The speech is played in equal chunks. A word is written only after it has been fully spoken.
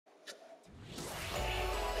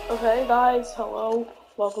Okay, guys, hello.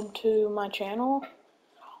 Welcome to my channel.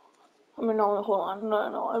 No, hold on.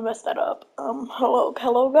 No, I messed that up.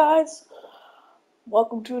 Hello, guys.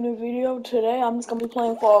 Welcome to a new video. Today, I'm just gonna be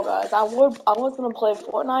playing Fall Guys. I was gonna play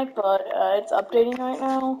Fortnite, but it's updating right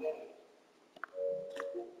now.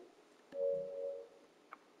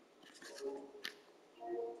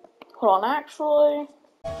 Hold on, actually.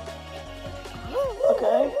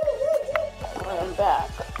 Okay. I'm back.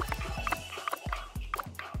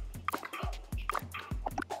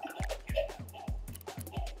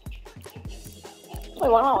 Wait,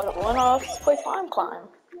 why not? Why not let's play Slime Climb?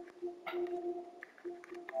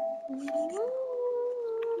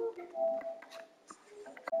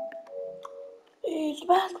 It's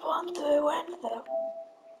basketball through and through.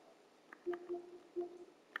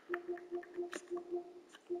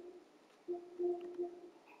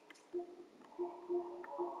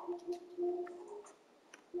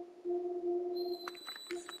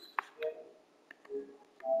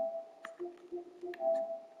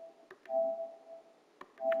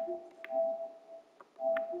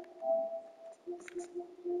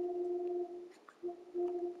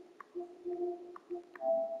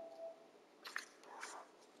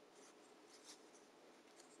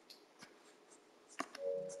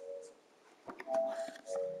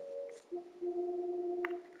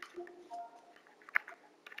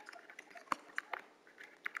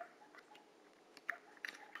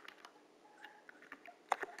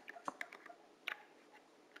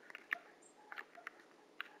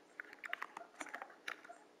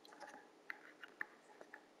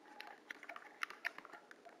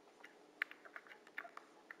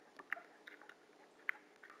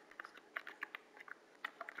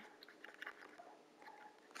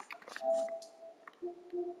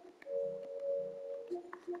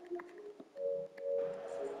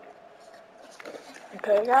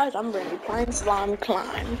 Okay, guys, I'm gonna be playing Slime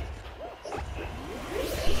Climb.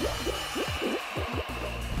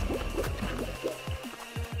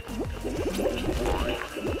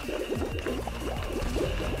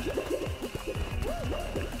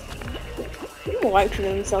 People like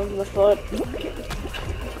shooting themselves in the foot.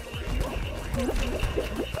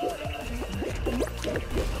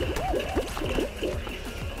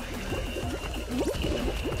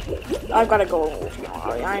 I've gotta go wolf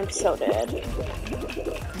now. I'm so dead.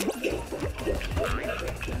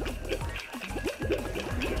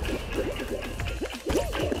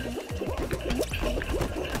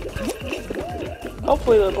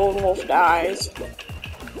 Hopefully the golden wolf dies.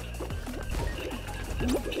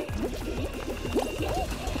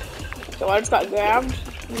 So I just got grabbed.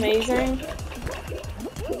 Amazing.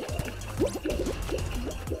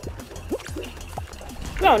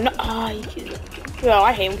 No, no. Yo,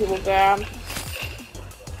 I hate when people grab.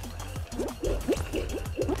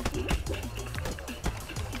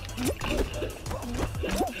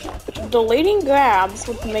 Deleting grabs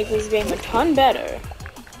would make this game a ton better.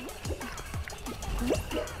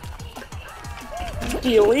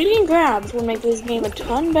 Deleting grabs would make this game a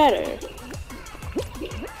ton better.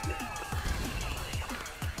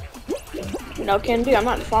 No can do, I'm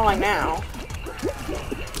not falling now.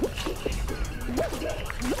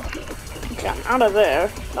 Okay, I'm out of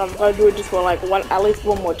there. I'm gonna do it just for like at least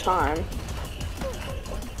one more time.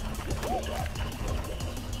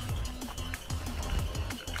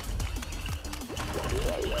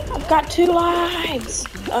 I've got 2 lives!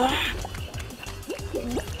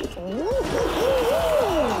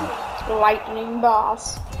 Lightning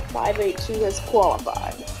Boss 582 has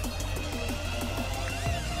qualified.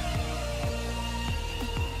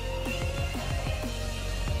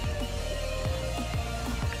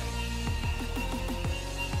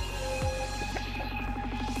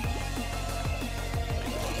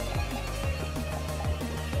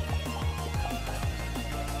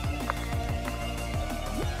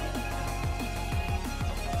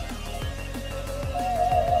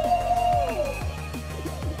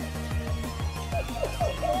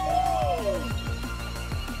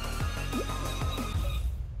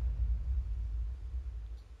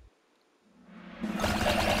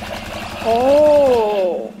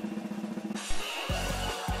 Oh,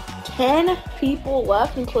 10 people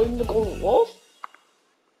left, including the golden wolf.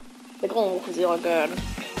 The golden wolf is really good.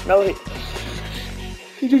 No,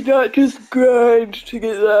 he did not just grind to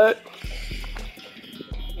get that.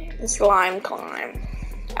 Slime Climb.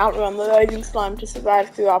 Outrun the raging slime to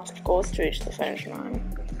survive through obstacles to reach the finish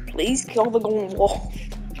line. Please kill the golden wolf.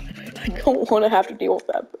 I don't want to have to deal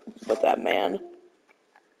with that man.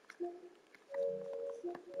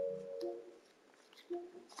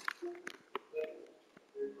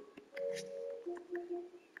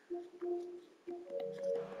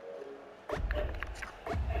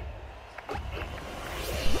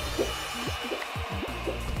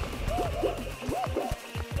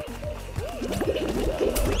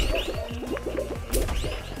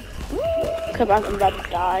 Come on, I'm about to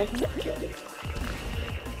die.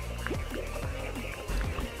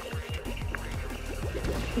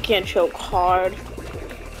 You can't choke hard.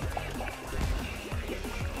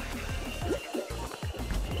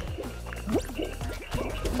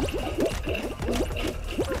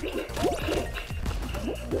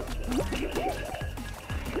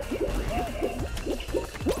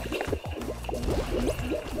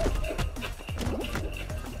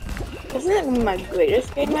 This isn't my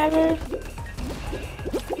greatest game ever.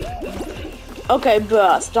 Okay,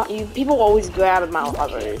 but stop. You people always grab at my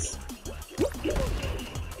lovers.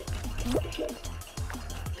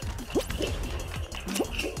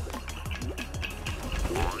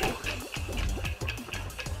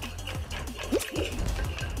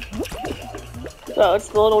 So it's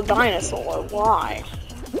the little dinosaur. Why?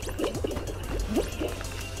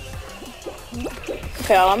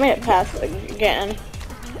 Okay, well, I made it past it again.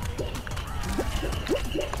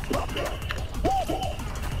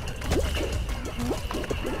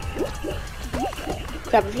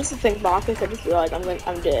 Crap, I'm just a think box. I just realized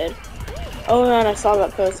I'm dead. Oh man, I saw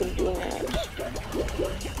that person doing it.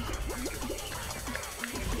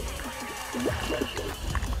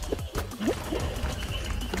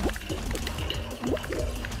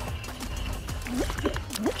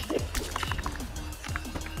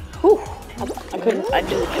 Whew. I couldn't. I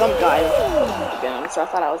just jump dive again, so I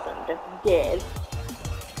thought I was dead.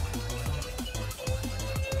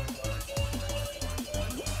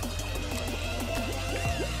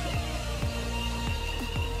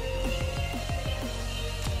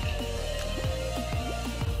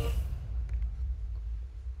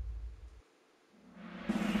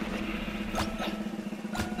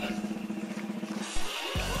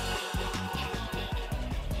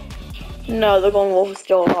 No, the golden wolf is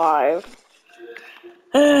still alive.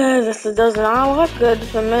 This does not look good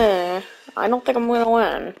for me. I don't think I'm gonna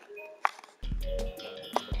win.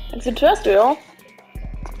 It's a terrestrial.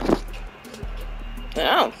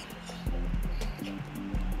 Yeah.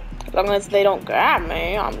 As long as they don't grab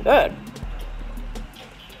me, I'm good.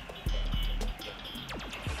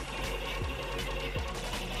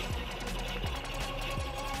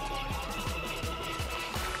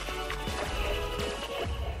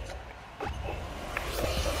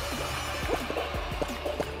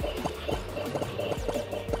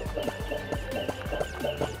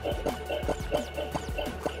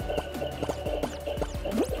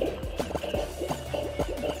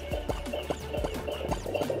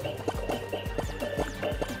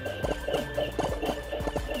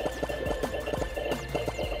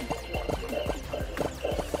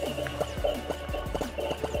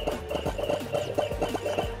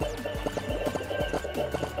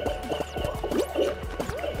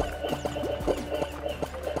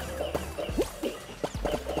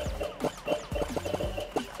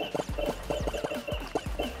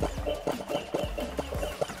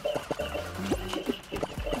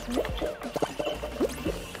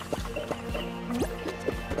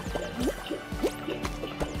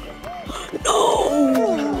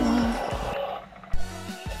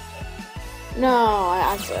 No,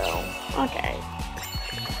 I fell. Okay.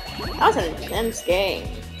 That was an intense game.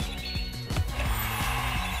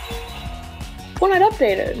 Fortnite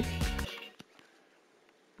updated.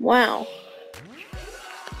 Wow.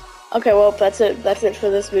 Okay, well, that's it. That's it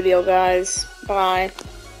for this video, guys. Bye.